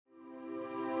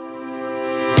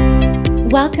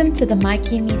Welcome to the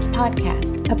Mikey Meets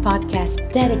Podcast, a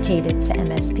podcast dedicated to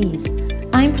MSPs.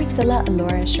 I'm Priscilla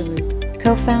Alora Sharoop,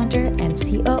 co-founder and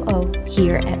COO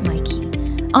here at Mikey.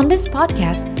 On this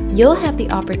podcast, you'll have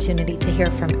the opportunity to hear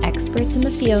from experts in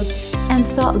the field and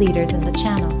thought leaders in the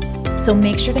channel. So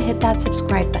make sure to hit that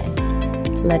subscribe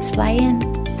button. Let's fly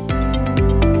in.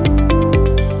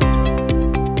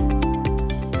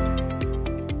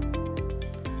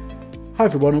 Hi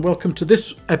everyone, and welcome to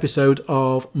this episode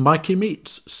of Mikey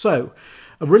Meets. So,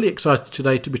 I'm really excited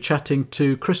today to be chatting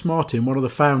to Chris Martin, one of the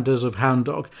founders of Hound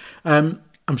Dog. I'm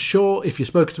sure if you've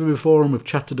spoken to me before and we've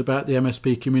chatted about the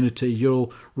MSP community,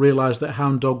 you'll realise that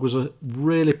Hound Dog was a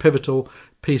really pivotal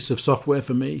piece of software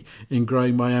for me in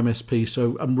growing my MSP.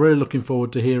 So I'm really looking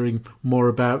forward to hearing more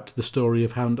about the story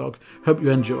of Hound Dog. Hope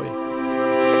you enjoy.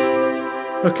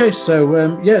 Okay,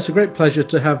 so it's a great pleasure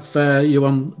to have you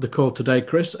on the call today,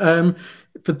 Chris.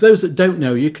 For those that don't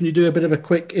know you, can you do a bit of a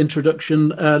quick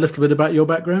introduction, a little bit about your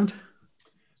background?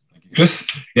 Chris,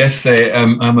 yes,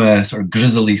 I'm a sort of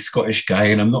grizzly Scottish guy,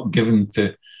 and I'm not given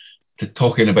to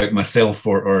talking about myself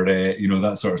or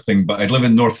that sort of thing. But I live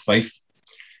in North Fife,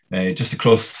 just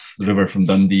across the river from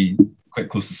Dundee, quite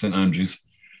close to St Andrews.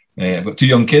 I've got two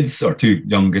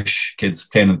youngish kids,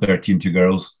 10 and 13, two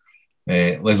girls.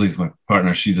 Leslie's my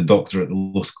partner. She's a doctor at the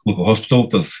local hospital,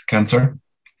 does cancer.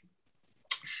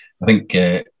 I think,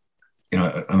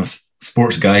 I'm a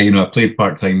sports guy. I played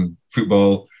part-time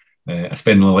football. I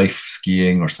spend my life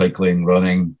skiing or cycling,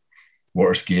 running,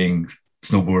 water skiing,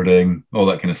 snowboarding, all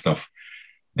that kind of stuff.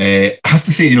 I have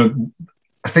to say,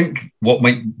 I think what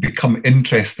might become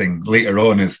interesting later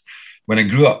on is when I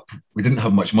grew up, we didn't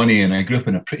have much money, and I grew up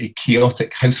in a pretty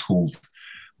chaotic household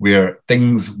where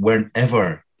things weren't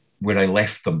ever where I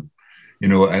left them,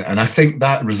 and I think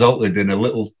that resulted in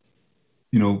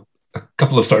a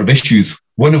couple of sort of issues,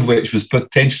 one of which was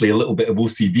potentially a little bit of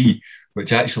OCD,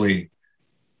 which actually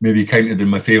maybe counted in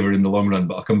my favor in the long run,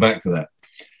 but I'll come back to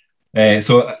that.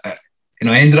 So I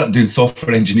ended up doing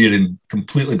software engineering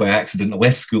completely by accident. I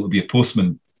left school to be a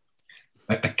postman.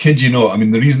 I kid you not,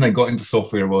 the reason I got into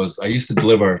software was I used to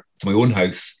deliver to my own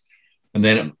house, and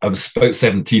then I was about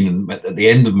 17, and at the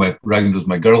end of my round was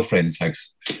my girlfriend's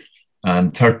house.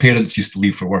 And her parents used to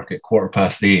leave for work at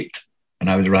 8:15, and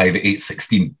I would arrive at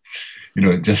 8:16.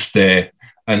 And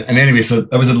anyway, so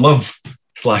I was in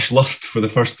love/lust for the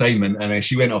first time, and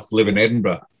she went off to live in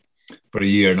Edinburgh for a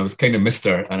year, and I was kind of missed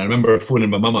her. And I remember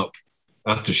phoning my mum up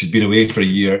after she'd been away for a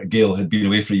year. Gail had been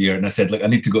away for a year, and I said, "Look, I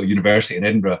need to go to university in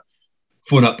Edinburgh.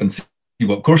 Phone up and see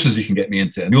what courses you can get me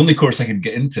into." And the only course I could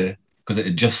get into, because it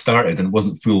had just started and it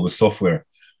wasn't full, was software,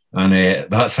 and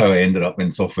that's how I ended up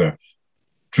in software,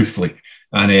 truthfully.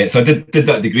 And so I did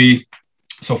that degree,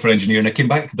 software engineer, and I came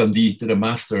back to Dundee, did a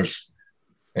master's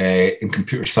in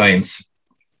computer science,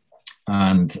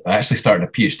 and I actually started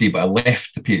a PhD, but I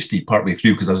left the PhD partway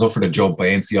through because I was offered a job by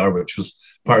NCR, which was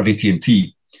part of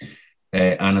AT&T,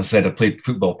 and as I said, I played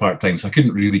football part-time, so I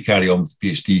couldn't really carry on with the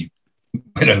PhD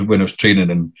when I was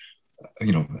training, and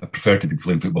I prefer to be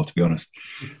playing football, to be honest.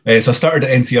 So I started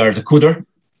at NCR as a coder,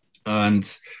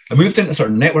 and I moved into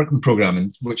sort of networking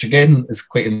programming, which again is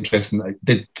quite interesting. I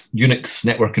did Unix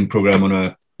networking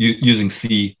program using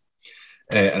C,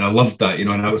 and I loved that,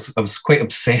 and I was quite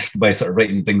obsessed by sort of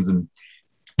writing things in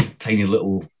tiny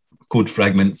little code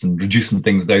fragments and reducing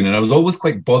things down. And I was always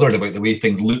quite bothered about the way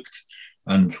things looked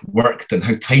and worked and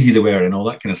how tidy they were and all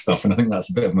that kind of stuff. And I think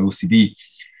that's a bit of my OCD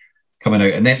coming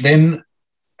out. And then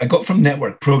I got from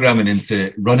network programming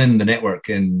into running the network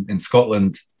in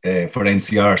Scotland for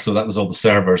NCR. So that was all the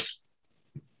servers,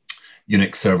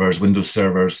 Unix servers, Windows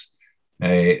servers,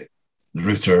 the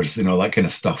routers, that kind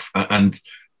of stuff. And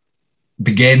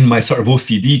again, my sort of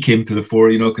OCD came to the fore,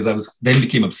 because I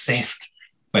became obsessed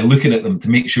by looking at them to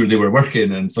make sure they were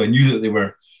working. And so I knew that they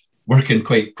were working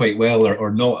quite well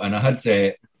or not. And I had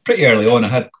pretty early on, I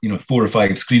had 4 or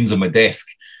 5 screens on my desk,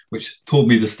 which told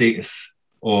me the status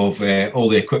of all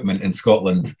the equipment in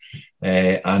Scotland.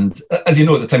 And as you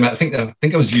know, at the time, I think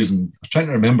I was trying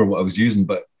to remember what I was using,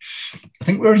 but I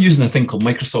think we were using a thing called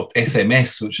Microsoft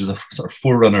SMS, which is a sort of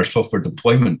forerunner software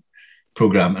deployment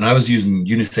program. And I was using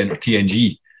Unicenter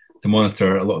TNG to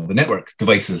monitor a lot of the network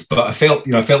devices. But I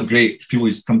felt great. People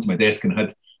used to come to my desk and I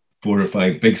had 4 or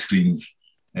 5 big screens.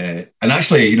 And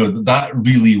actually, that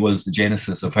really was the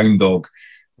genesis of Hound Dog,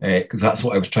 because that's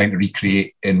what I was trying to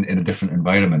recreate in a different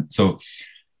environment. So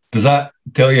does that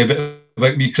tell you a bit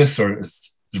about me, Chris, or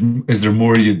is there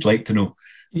more you'd like to know?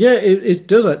 Yeah, it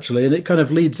does actually, and it kind of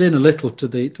leads in a little to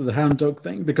the Hound Dog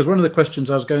thing, because one of the questions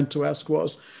I was going to ask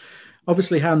was,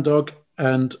 obviously Hound Dog,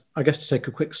 and I guess to take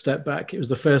a quick step back, it was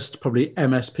the first probably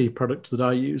MSP product that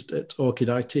I used at Orchid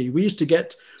IT. We used to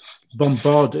get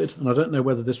bombarded, and I don't know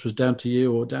whether this was down to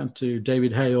you or down to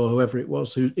David Hay or whoever it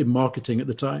was who in marketing at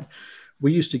the time.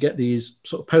 We used to get these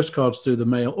sort of postcards through the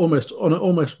mail almost on an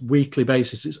almost weekly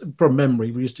basis. It's from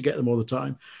memory. We used to get them all the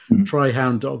time. Try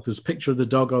Hound Dog. There's a picture of the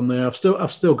dog on there. I've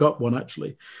still got one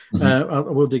actually. I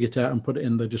will dig it out and put it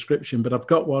in the description. But I've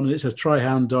got one, and it says Try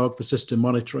Hound Dog for system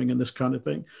monitoring and this kind of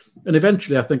thing. And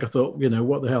eventually, I thought,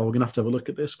 what the hell? We're going to have a look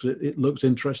at this because it looks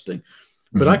interesting.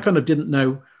 But I kind of didn't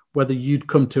know whether you'd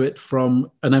come to it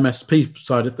from an MSP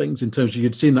side of things in terms of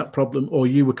you'd seen that problem, or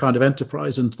you were kind of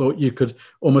enterprise and thought you could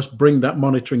almost bring that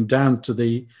monitoring down to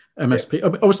the MSP.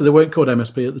 Obviously, they weren't called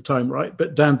MSP at the time, right?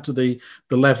 But down to the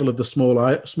level of the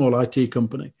small IT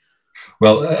company.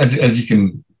 Well, as you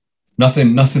can,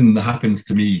 nothing that happens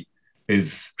to me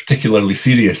is particularly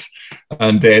serious.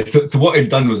 And so what I'd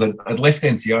done was I'd left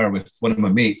NCR with one of my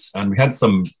mates, and we had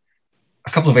a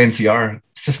couple of NCR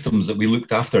systems that we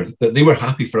looked after that they were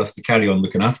happy for us to carry on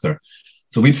looking after.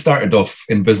 So we'd started off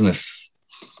in business,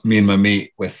 me and my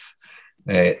mate, with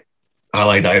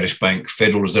Allied Irish Bank,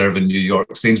 Federal Reserve in New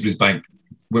York, Sainsbury's Bank,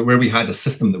 where we had a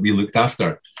system that we looked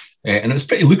after. And it was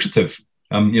pretty lucrative,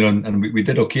 and we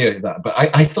did okay at that. But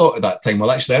I thought at that time, well,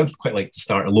 actually, I would quite like to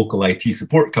start a local IT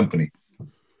support company.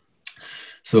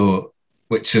 So,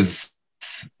 which is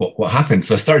what happened.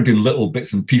 So I started doing little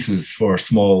bits and pieces for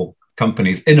small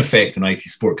companies, in effect an IT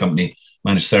support company,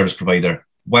 managed service provider,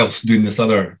 whilst doing this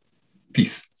other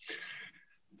piece.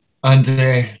 And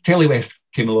Telewest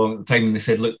came along at the time and they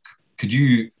said, look, could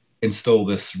you install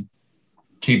this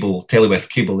Telewest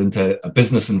cable into a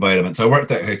business environment? So I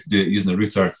worked out how to do it using a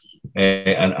router,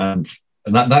 and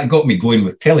that got me going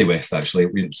with Telewest,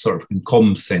 actually, sort of in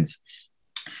comms sense.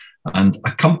 And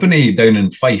a company down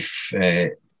in Fife,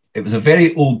 it was a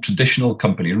very old traditional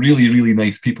company, really, really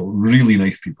nice people,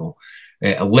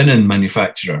 a linen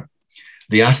manufacturer.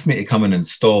 They asked me to come and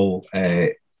install,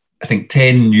 I think,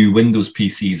 10 new Windows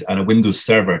PCs and a Windows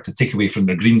server to take away from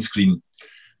their green screen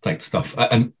type stuff.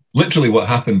 And literally what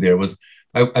happened there was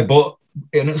I bought,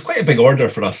 and it was quite a big order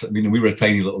for us. I mean, we were a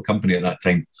tiny little company at that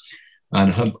time.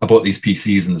 And I bought these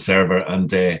PCs and the server,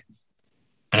 and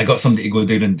I got somebody to go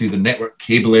down and do the network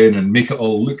cabling and make it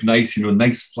all look nice,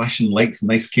 nice flashing lights,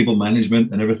 nice cable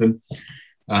management and everything.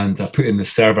 And I put in the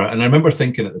server. And I remember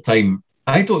thinking at the time,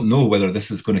 I don't know whether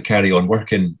this is going to carry on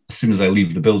working as soon as I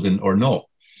leave the building or not.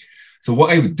 So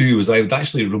what I would do is I would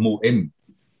actually remote in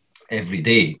every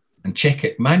day and check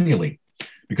it manually,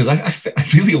 because I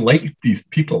really liked these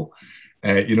people,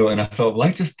 and I thought,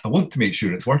 well, I want to make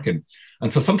sure it's working.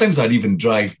 And so sometimes I'd even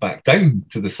drive back down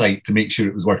to the site to make sure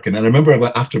it was working. And I remember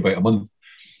after about a month,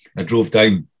 I drove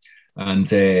down,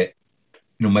 and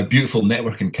my beautiful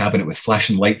networking cabinet with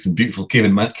flashing lights and beautiful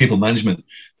cable management,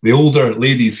 the older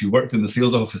ladies who worked in the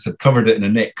sales office had covered it in a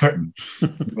net curtain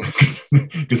because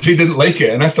they didn't like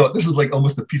it. And I thought, this is like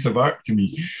almost a piece of art to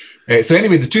me. So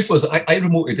anyway, the truth was I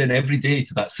remoted in every day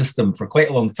to that system for quite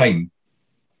a long time,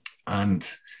 and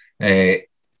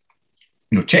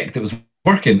checked it was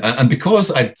working. And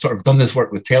because I'd sort of done this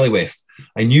work with Telewest,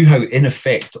 I knew how, in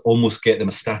effect, almost get them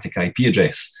a static IP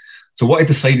address. So what I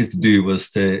decided to do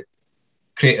was to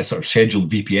create a sort of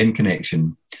scheduled VPN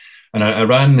connection. And I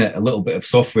ran a little bit of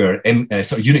software,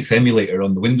 sort of Unix emulator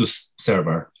on the Windows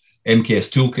server, MKS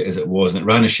Toolkit as it was, and it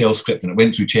ran a shell script, and it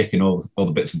went through checking all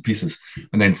the bits and pieces,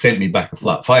 and then sent me back a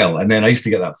flat file. And then I used to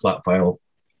get that flat file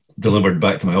delivered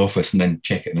back to my office and then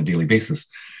check it on a daily basis.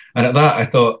 And at that, I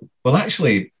thought, well,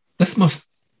 actually, this must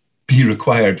be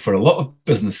required for a lot of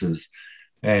businesses,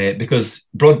 because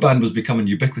broadband was becoming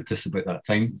ubiquitous about that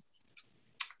time.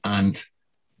 And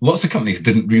lots of companies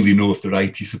didn't really know if their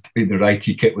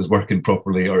IT kit was working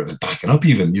properly, or it was backing up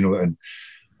even,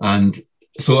 And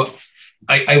so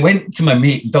I went to my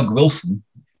mate, Doug Wilson,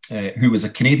 who was a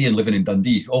Canadian living in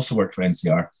Dundee, also worked for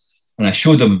NCR, and I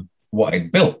showed him what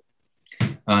I'd built.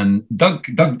 And Doug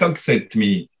said to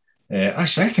me,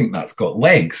 actually, I think that's got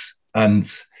legs. And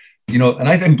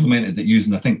I'd implemented it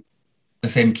using, I think,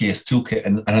 this MKS Toolkit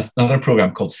and another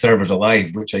program called Servers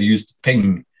Alive, which I used to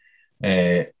ping,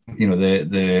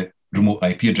 the remote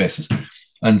IP addresses.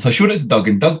 And so I showed it to Doug,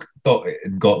 and Doug thought it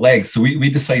had got legs. So we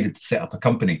decided to set up a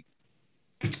company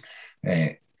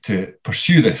to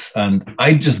pursue this. And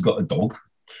I just got a dog,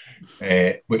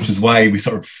 which is why we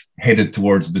sort of headed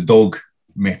towards the dog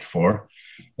metaphor.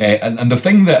 And the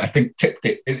thing that I think tipped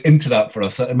it into that for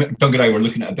us, Doug and I were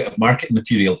looking at a bit of marketing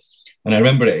material, and I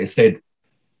remember it said,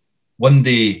 one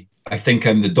day I think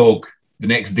I'm the dog, the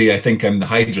next day I think I'm the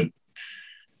hydrant.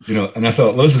 And I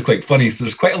thought, well, this is quite funny. So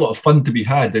there's quite a lot of fun to be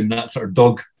had in that sort of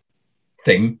dog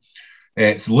thing.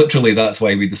 So literally, that's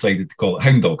why we decided to call it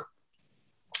Hound Dog.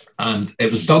 And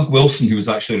it was Doug Wilson who was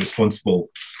actually responsible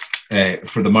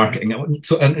for the marketing.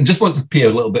 So, and just want to pay a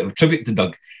little bit of a tribute to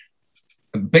Doug,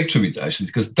 a big tribute actually,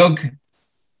 because Doug,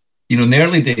 in the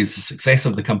early days, the success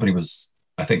of the company was,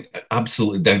 I think,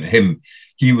 absolutely down to him.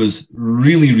 He was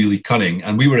really, really cunning,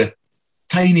 and we were a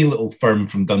tiny little firm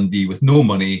from Dundee with no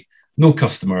money, no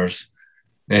customers,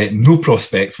 no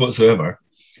prospects whatsoever.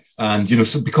 And,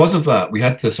 so because of that, we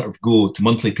had to sort of go to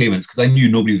monthly payments because I knew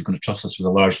nobody was going to trust us with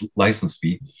a large license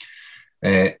fee.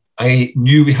 I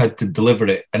knew we had to deliver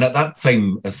it. And at that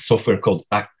time, a software called,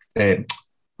 I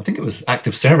think it was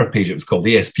Active Server Page, it was called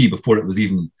ASP before it was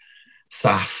even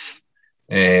SaaS.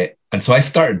 And so I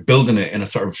started building it in a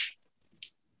sort of,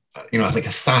 like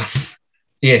a SaaS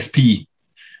ASP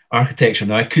architecture.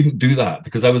 Now, I couldn't do that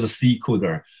because I was a C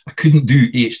coder. I couldn't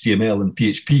do HTML and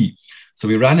PHP. So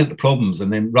we ran into problems.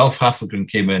 And then Ralph Hasselgren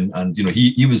came in and,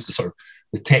 he was the sort of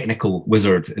the technical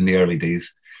wizard in the early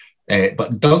days.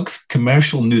 But Doug's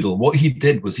commercial noodle, what he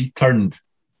did was he turned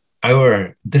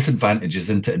our disadvantages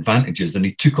into advantages, and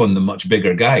he took on the much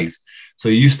bigger guys. So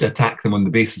he used to attack them on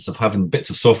the basis of having bits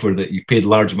of software that you paid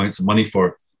large amounts of money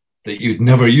for that you'd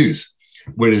never use,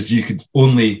 whereas you could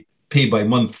only pay by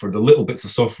month for the little bits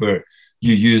of software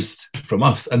you used from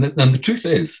us. And the truth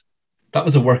is, that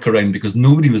was a workaround because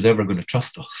nobody was ever going to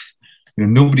trust us.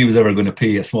 Nobody was ever going to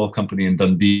pay a small company in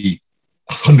Dundee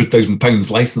 £100,000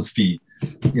 license fee,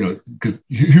 because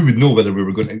who would know whether we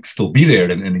were going to still be there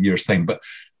in a year's time. But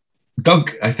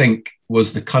Doug, I think,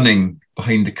 was the cunning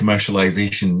behind the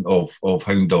commercialization of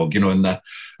Hound Dog, and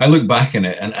I look back in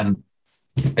it and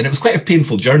it was quite a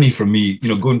painful journey for me,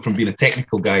 going from being a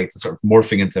technical guy to sort of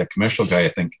morphing into a commercial guy, I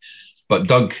think. But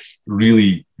Doug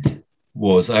really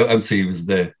was, I would say he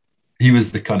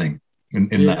was the cunning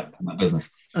in that business.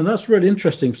 And that's really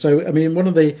interesting. So, I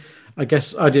mean, I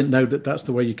guess I didn't know that that's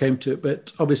the way you came to it,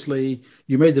 but obviously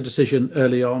you made the decision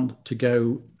early on to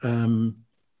go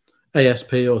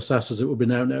ASP or SaaS as it would be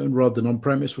now known, rather than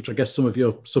on-premise, which I guess some of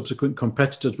your subsequent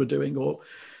competitors were doing,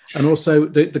 and also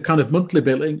the kind of monthly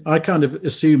billing. I kind of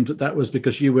assumed that was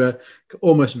because you were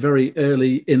almost very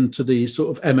early into the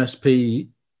sort of MSP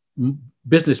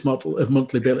business model of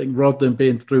monthly billing, rather than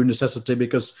being through necessity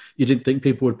because you didn't think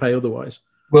people would pay otherwise.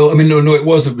 Well, I mean, no, it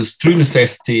was through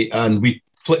necessity, and we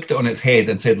flicked it on its head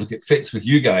and said, look, it fits with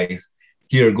you guys.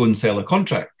 Here, go and sell a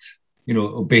contract,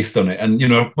 based on it. And,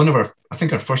 I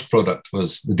think our first product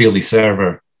was the Daily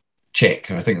Server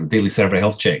Check, or I think the Daily Server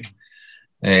Health Check.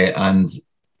 And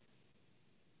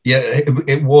yeah,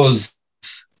 it was,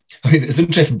 it's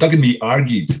interesting. Doug and me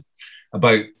argued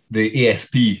about the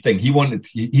ASP thing.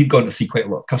 He'd gone to see quite a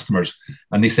lot of customers,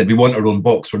 and they said, we want our own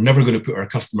box. We're never going to put our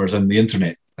customers on the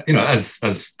internet,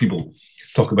 as people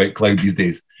talk about cloud these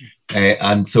days.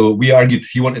 And so we argued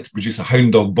he wanted to produce a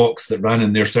Hound Dog box that ran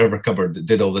in their server cupboard that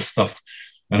did all this stuff.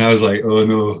 And I was like, oh,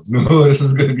 no, this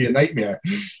is going to be a nightmare.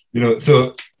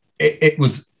 So it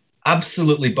was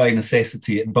absolutely by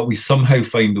necessity, but we somehow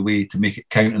found a way to make it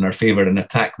count in our favor and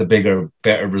attack the bigger,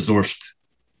 better resourced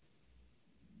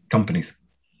companies.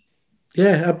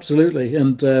 Yeah, absolutely.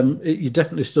 And you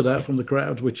definitely stood out from the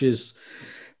crowd, which is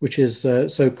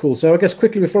so cool. So I guess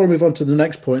quickly before I move on to the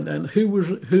next point, then,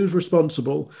 who's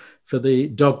responsible for the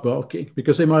dog barking?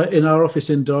 Because in our office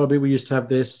in Derby, we used to have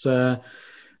this.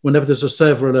 Whenever there's a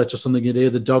server alert or something, you'd hear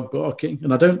the dog barking,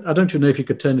 and I don't even know if you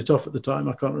could turn it off at the time.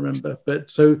 I can't remember. But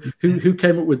so who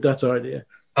came up with that idea?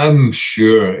 I'm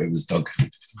sure it was Doug.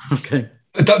 Okay.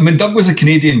 Doug was a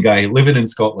Canadian guy living in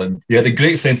Scotland. He had a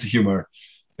great sense of humour,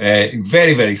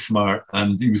 very, very smart,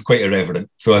 and he was quite irreverent.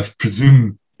 So I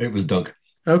presume it was Doug.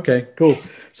 Okay, cool.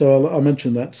 So I'll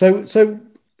mention that. So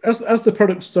as the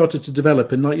product started to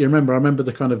develop, and I remember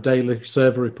the kind of daily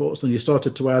server reports, and you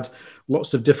started to add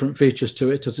lots of different features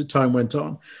to it as the time went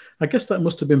on. I guess that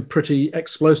must have been pretty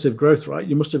explosive growth, right?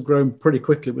 You must have grown pretty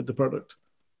quickly with the product.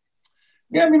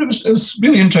 Yeah, it was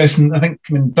really interesting. I think,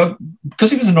 Doug,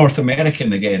 because he was a North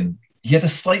American again, he had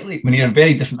he had a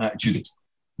very different attitude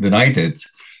than I did.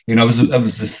 I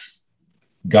was this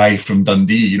guy from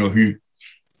Dundee, who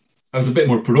I was a bit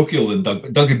more parochial than Doug,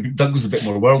 but Doug was a bit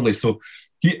more worldly. So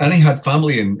he had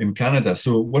family in Canada.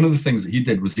 So one of the things that he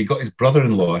did was he got his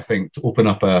brother-in-law, I think, to open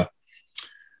up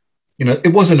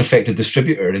it was in effect a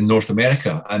distributor in North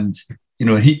America. And,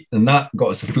 and that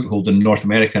got us a foothold in North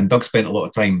America. And Doug spent a lot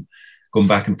of time going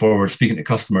back and forward, speaking to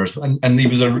customers. And he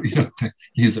was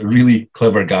he's a really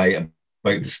clever guy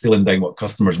about distilling down what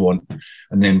customers want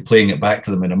and then playing it back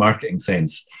to them in a marketing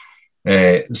sense.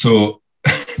 So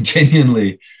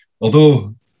genuinely,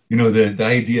 although, the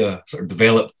idea sort of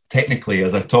developed technically,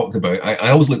 as I've talked about,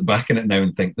 I always look back on it now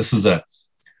and think this was a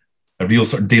real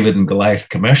sort of David and Goliath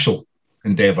commercial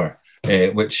endeavor,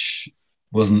 which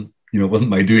wasn't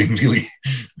my doing really.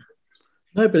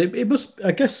 No, but it must.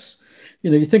 I guess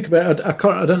you think about.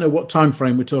 I don't know what time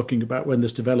frame we're talking about when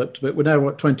this developed, but we're now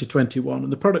at 2021,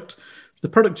 and the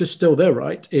product is still there,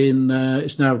 right?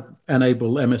 It's now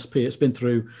Enable MSP. It's been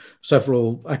through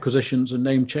several acquisitions and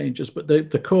name changes, but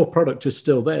the core product is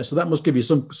still there. So that must give you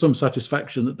some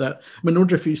satisfaction that. I mean, I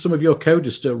wonder if some of your code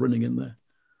is still running in there.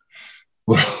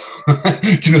 Well,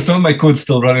 some of my code's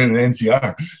still running in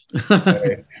NCR.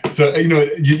 So,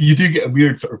 you do get a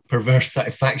weird sort of perverse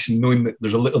satisfaction knowing that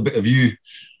there's a little bit of you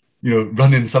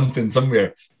running something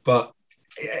somewhere. But,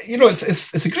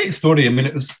 it's a great story. I mean,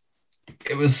 it was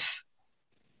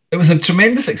a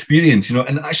tremendous experience,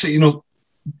 and actually,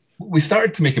 we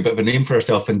started to make a bit of a name for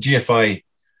ourselves, and GFI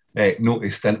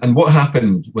noticed. And what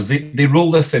happened was they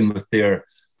rolled us in with their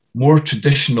more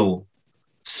traditional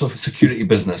security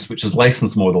business, which is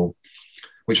license model,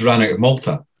 which ran out of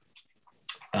Malta.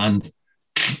 And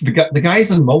the guys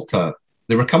in Malta,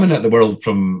 they were coming at the world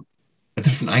from a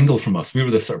different angle from us. We were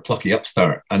the sort of plucky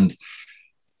upstart, and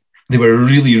they were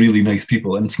really, really nice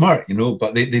people and smart,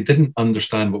 but they didn't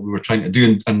understand what we were trying to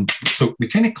do. And so we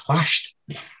kind of clashed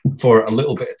for a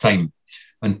little bit of time.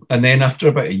 And then after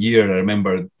about a year, I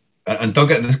remember, and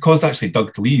this caused actually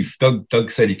Doug to leave. Doug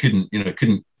said he couldn't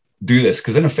do this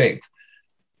because in effect,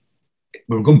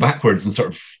 we were going backwards in sort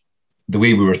of the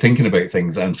way we were thinking about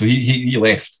things. And so he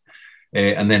left.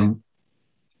 And then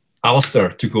Alistair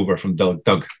took over from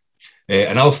Doug.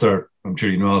 And Alistair, I'm sure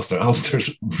you know Alistair. Alistair's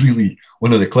really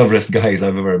one of the cleverest guys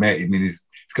I've ever met. I mean, he's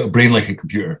got a brain like a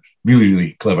computer, really,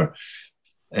 really clever.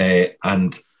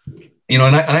 And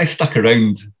I stuck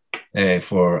around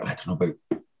for, I don't know,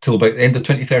 till about the end of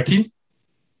 2013.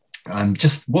 And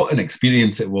just what an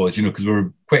experience it was, because we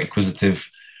were quite acquisitive.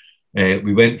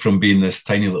 We went from being this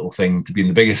tiny little thing to being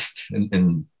the biggest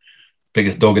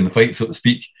biggest dog in the fight, so to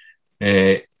speak,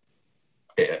 in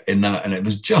that. And it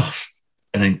was just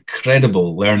an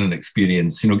incredible learning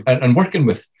experience, and working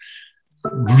with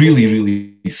really,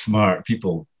 really smart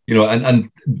people, and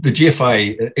the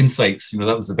GFI Insights,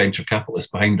 that was the venture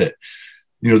capitalist behind it.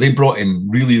 They brought in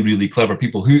really, really clever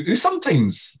people who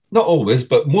sometimes, not always,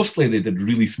 but mostly they did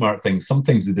really smart things.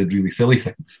 Sometimes they did really silly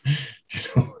things,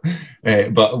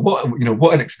 but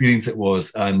what an experience it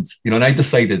was. And, and I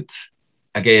decided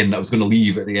again that I was going to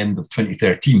leave at the end of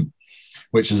 2013,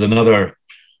 which is another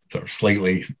sort of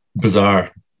slightly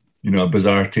bizarre, a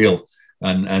bizarre tale,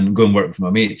 and go and work with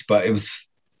my mates. But it was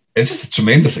just a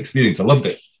tremendous experience. I loved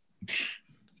it.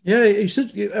 Yeah, you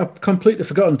said I've completely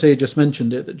forgotten until you just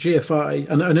mentioned it, that GFI,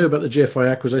 and I knew about the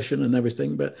GFI acquisition and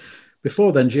everything, but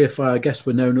before then, GFI, I guess,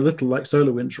 were known a little like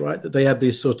SolarWinds, right? That they had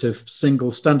these sort of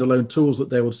single standalone tools that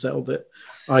they would sell that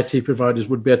IT providers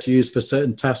would be able to use for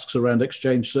certain tasks around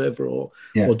Exchange Server or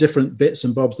different bits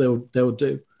and bobs they would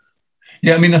do.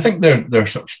 Yeah, I mean, I think their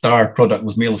sort of star product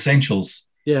was Mail Essentials.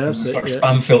 Yeah, that's it.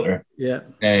 Spam filter. Yeah.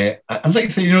 I'd like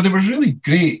to say, they were really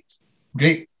great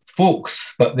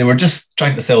folks, but they were just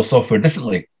trying to sell software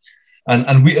differently. And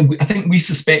I think we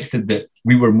suspected that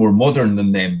we were more modern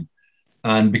than them.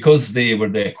 And because they were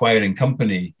the acquiring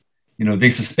company,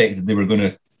 they suspected they were going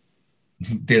to,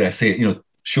 dare I say it,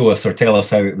 show us or tell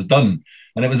us how it was done.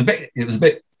 And it was a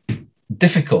bit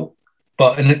difficult,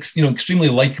 but an extremely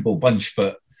likable bunch.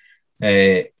 But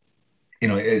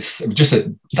it's just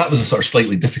that was a sort of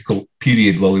slightly difficult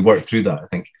period while we worked through that, I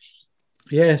think.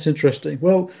 Yeah, it's interesting.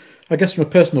 Well, I guess from a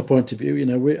personal point of view,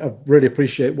 I really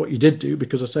appreciate what you did do,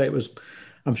 because I say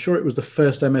I'm sure it was the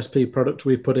first MSP product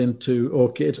we put into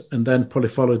ORCID, and then probably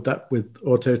followed that with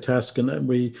Autotask, and then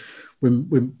we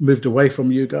moved away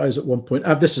from you guys at one point.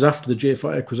 This is after the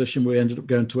GFI acquisition. We ended up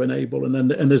going to Enable,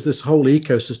 and there's this whole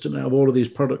ecosystem now of all of these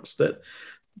products that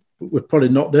were probably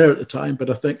not there at the time. But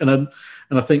I think, and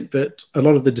I think that a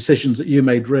lot of the decisions that you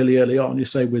made really early on, you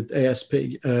say with ASP,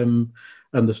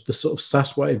 and the sort of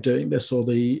SaaS way of doing this, or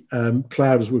the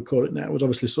cloud as we call it now, was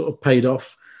obviously sort of paid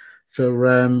off for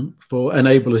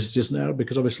Enable as it is now,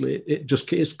 because obviously it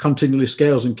continually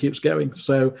scales and keeps going.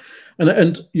 So,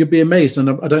 and you'll be amazed, and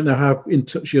I don't know how in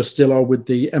touch you still are with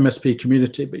the MSP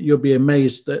community, but you'll be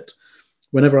amazed that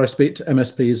whenever I speak to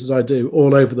MSPs, as I do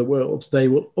all over the world, they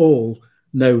will all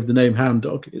know the name Hound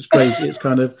Dog. It's crazy. It's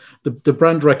kind of the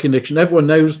brand recognition. Everyone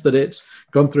knows that it's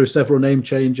gone through several name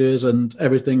changes and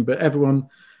everything, but everyone,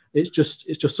 it's just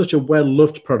such a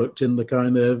well-loved product in the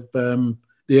kind of the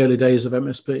early days of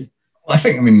MSP. I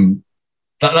think,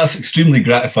 that's extremely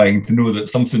gratifying to know that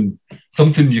something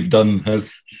you've done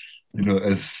has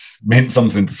meant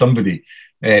something to somebody.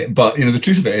 But the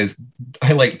truth of it is,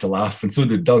 I like to laugh, and so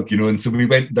did Doug. And so we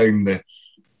went down the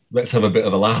let's have a bit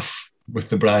of a laugh with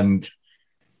the brand,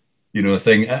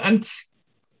 thing. And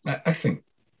I think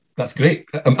that's great.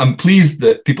 I'm pleased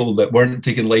that people that weren't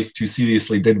taking life too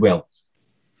seriously did well.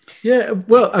 Yeah,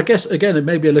 well, I guess again it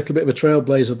may be a little bit of a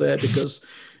trailblazer there, because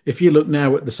if you look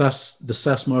now at the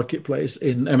SaaS marketplace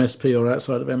in MSP or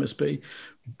outside of MSP,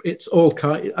 it's all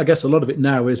kind. I guess a lot of it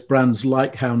now is brands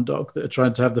like Hound Dog that are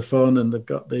trying to have the fun, and they've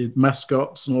got the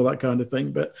mascots and all that kind of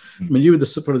thing. But I mean, you were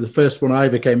probably the first one I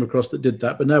ever came across that did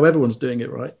that. But now everyone's doing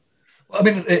it, right? Well, I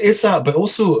mean, it's that, but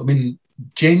also, I mean,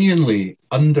 genuinely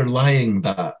underlying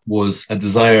that was a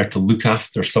desire to look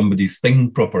after somebody's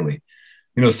thing properly.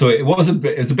 So it was a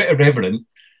bit irreverent,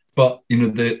 but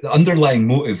the underlying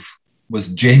motive was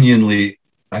genuinely,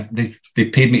 they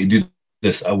paid me to do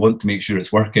this. I want to make sure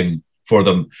it's working for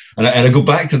them. And I go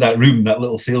back to that room, that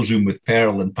little sales room with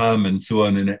Pearl and Pam and so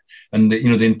on in it. And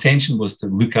the intention was to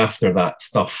look after that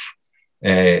stuff.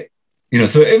 So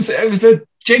it was a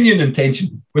genuine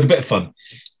intention with a bit of fun.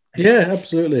 Yeah,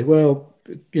 absolutely. Well,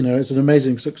 it's an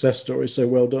amazing success story. So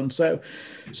well done. So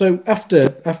after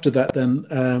that, then,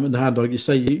 in the Hound Dog, you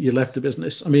say you left the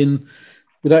business. I mean,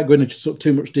 without going into sort of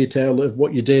too much detail of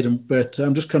what you did, but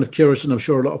I'm just kind of curious, and I'm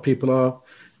sure a lot of people are,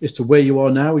 as to where you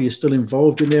are now. Are you still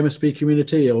involved in the MSP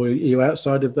community, or are you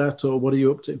outside of that, or what are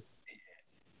you up to?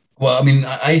 Well, I mean,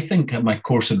 I think my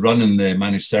course had run in the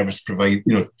managed service provider,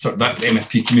 sort of that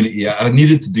MSP community. I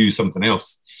needed to do something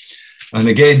else. And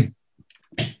again,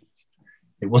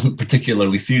 it wasn't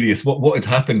particularly serious. What had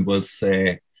happened was,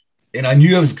 I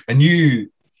knew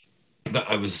that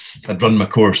I'd run my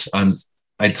course, and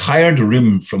I'd hired a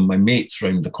room from my mates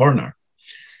round the corner,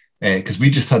 because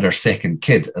we just had our second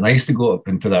kid, and I used to go up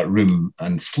into that room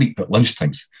and sleep at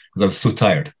lunchtimes because I was so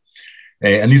tired.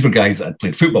 And these were guys that I'd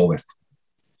played football with.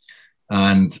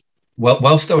 And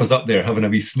whilst I was up there having a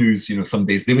wee snooze, some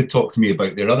days they would talk to me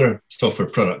about their other software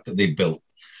product that they'd built,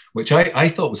 which I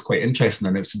thought was quite interesting,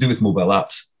 and it was to do with mobile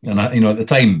apps. And at the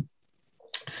time,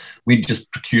 we'd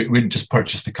just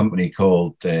purchased a company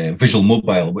called Visual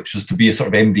Mobile, which was to be a sort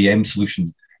of MDM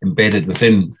solution embedded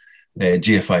within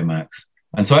GFI Max.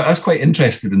 And so I was quite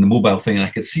interested in the mobile thing, and I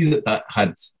could see that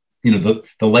had, the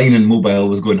line in mobile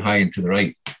was going high and to the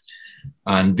right.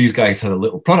 And these guys had a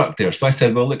little product there. So I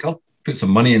said, well, look, I'll put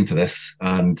some money into this,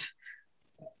 and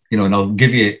I'll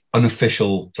give you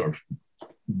unofficial sort of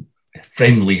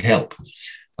friendly help.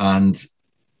 And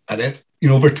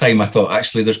over time, I thought,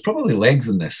 actually, there's probably legs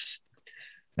in this.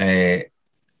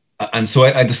 And so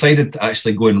I decided to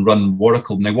actually go and run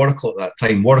Waracle. Now, Waracle at that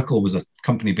time, Waracle was a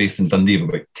company based in Dundee of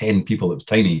about 10 people. It was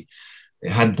tiny.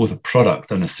 It had both a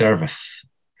product and a service.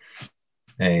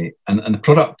 And the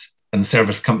product and the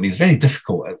service company is very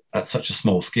difficult at such a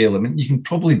small scale. I mean, you can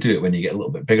probably do it when you get a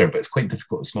little bit bigger, but it's quite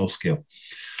difficult at small scale.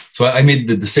 So I made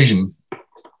the decision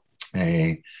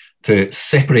to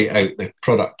separate out the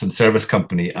product and service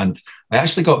company. And I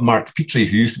actually got Mark Petrie,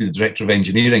 who used to be the director of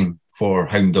engineering for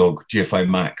Hound Dog GFI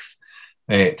Max,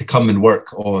 to come and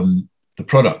work on the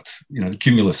product, the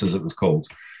Cumulus as it was called.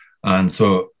 And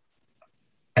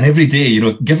every day,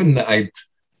 given that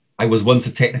I was once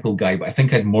a technical guy, but I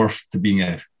think I'd morphed to being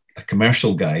a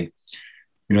commercial guy,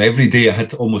 every day I had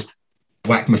to almost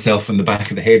whack myself in the back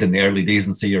of the head in the early days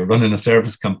and say, you're running a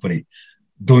service company.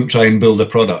 Don't try and build a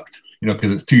product,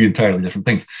 because it's two entirely different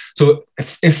things. So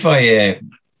if I,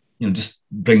 just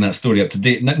bring that story up to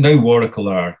date, now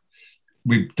Waracle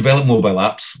we develop mobile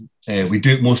apps. We do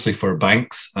it mostly for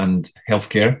banks and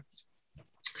healthcare.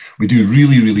 We do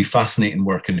really, really fascinating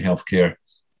work in healthcare,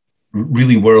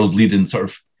 really world-leading sort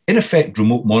of, in effect,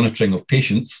 remote monitoring of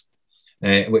patients,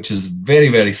 which is very,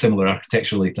 very similar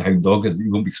architecturally to Hound Dog, as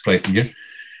you won't be surprised to hear.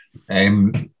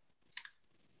 And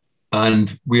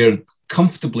we're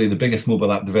comfortably the biggest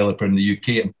mobile app developer in the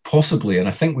UK, and possibly, and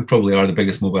I think we probably are the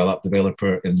biggest mobile app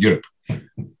developer in Europe.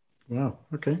 Wow,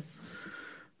 okay.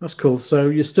 That's cool. So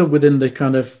you're still within the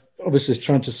kind of, obviously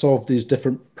trying to solve these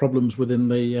different problems within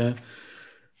the,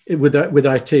 with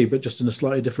IT, but just in a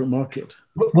slightly different market.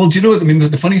 Well, do you know what I mean?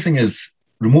 The funny thing is,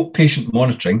 remote patient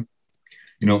monitoring,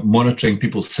 monitoring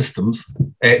people's symptoms,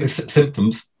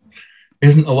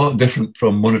 isn't a lot different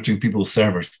from monitoring people's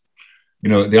servers.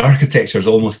 The architecture is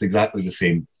almost exactly the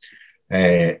same.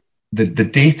 The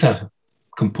data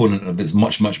component of it is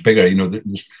much, much bigger.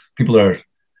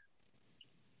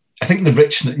 I think the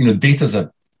rich, data is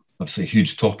obviously a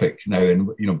huge topic now.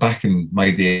 And, back in my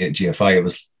day at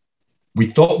GFI, we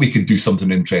thought we could do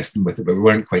something interesting with it, but we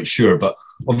weren't quite sure. But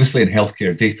obviously in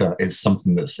healthcare, data is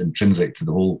something that's intrinsic to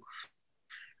the whole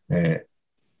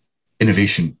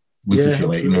innovation loop, if you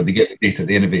like. They get the data,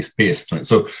 they innovate based on it.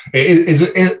 So it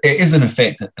is in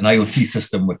effect an IoT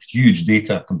system with huge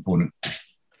data component.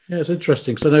 Yeah, it's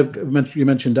interesting. So I know you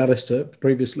mentioned Alistair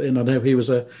previously, and I know he was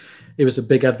a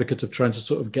big advocate of trying to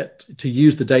sort of get to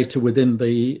use the data within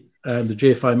the the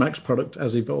GFI Max product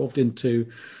has evolved into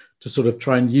to sort of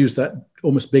try and use that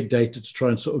almost big data to try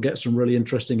and sort of get some really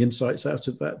interesting insights out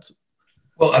of that.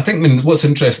 Well, I think what's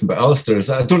interesting about Alistair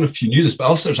is, I don't know if you knew this, but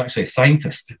Alistair is actually a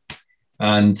scientist.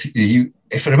 And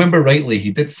if I remember rightly,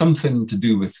 he did something to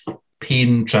do with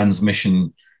pain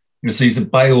transmission. So he's a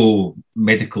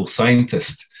biomedical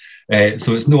scientist.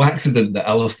 So it's no accident that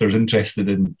Alistair's interested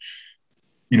in,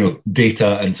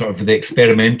 data and sort of the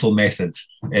experimental method,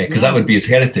 because that would be his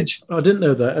heritage. I didn't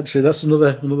know that, actually. That's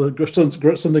another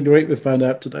something great we found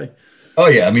out today. Oh,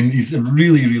 yeah. I mean, he's a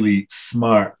really, really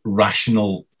smart,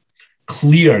 rational,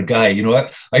 clear guy.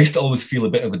 I used to always feel a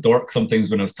bit of a dork sometimes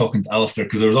when I was talking to Alistair,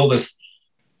 because there was all this,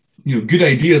 good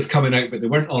ideas coming out, but they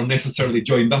weren't all necessarily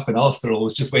joined up. And Alistair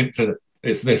always just went to,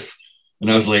 it's this. And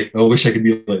I was like, I wish I could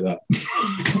be like that.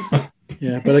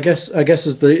 Yeah, but I guess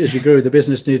as you grow, the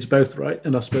business needs both, right?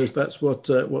 And I suppose that's what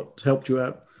helped you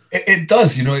out. It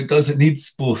does, it does. It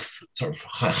needs both sort of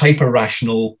hyper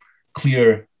rational,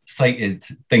 clear sighted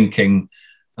thinking,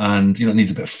 and it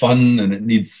needs a bit of fun, and it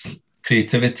needs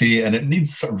creativity, and it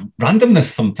needs sort of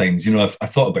randomness sometimes. I've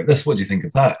thought about this. What do you think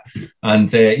of that?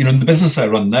 And in the business I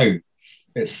run now,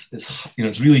 it's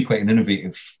really quite an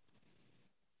innovative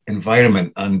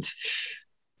environment, and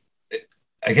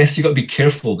I guess you got to be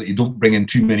careful that you don't bring in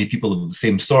too many people of the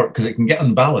same sort, because it can get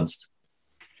unbalanced.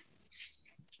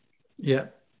 Yeah,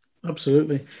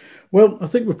 absolutely. Well, I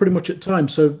think we're pretty much at time.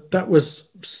 So that was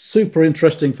super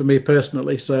interesting for me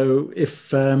personally. So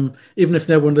if even if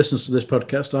no one listens to this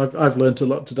podcast, I've learned a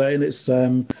lot today, and it's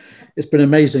been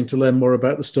amazing to learn more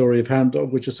about the story of Hound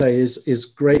Dog, which I say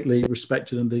is greatly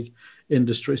respected in the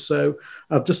industry. So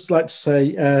I'd just like to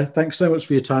say thanks so much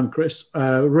for your time, Chris.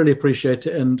 Really appreciate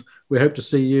it, and we hope to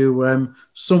see you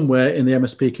somewhere in the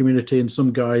MSP community and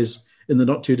some guys in the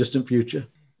not too distant future.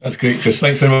 That's great, Chris.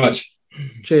 Thanks very much.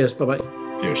 Cheers. Bye-bye.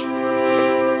 Cheers.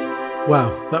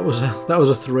 Wow, that was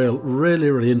a thrill.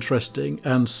 Really, really interesting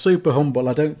and super humble.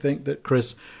 I don't think that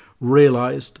Chris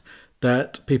realised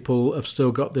that people have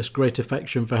still got this great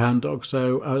affection for Hound Dog.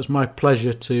 So it was my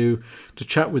pleasure to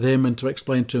chat with him and to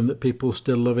explain to him that people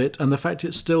still love it, and the fact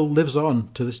it still lives on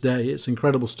to this day. It's an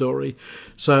incredible story.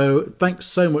 So thanks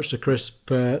so much to Chris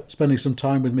for spending some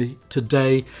time with me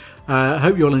today. I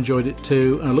hope you all enjoyed it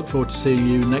too, and I look forward to seeing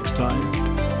you next time.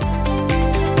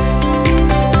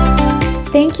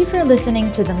 Thank you for listening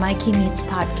to the Mikey Meets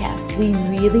podcast. We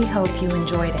really hope you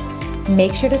enjoyed it.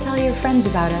 Make sure to tell your friends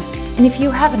about us, and if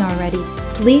you haven't already,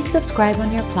 please subscribe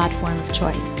on your platform of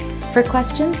choice. For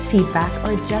questions, feedback,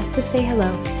 or just to say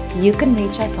hello, you can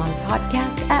reach us on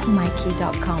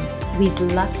podcast@mikey.com. We'd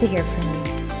love to hear from you.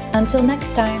 Until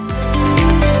next time.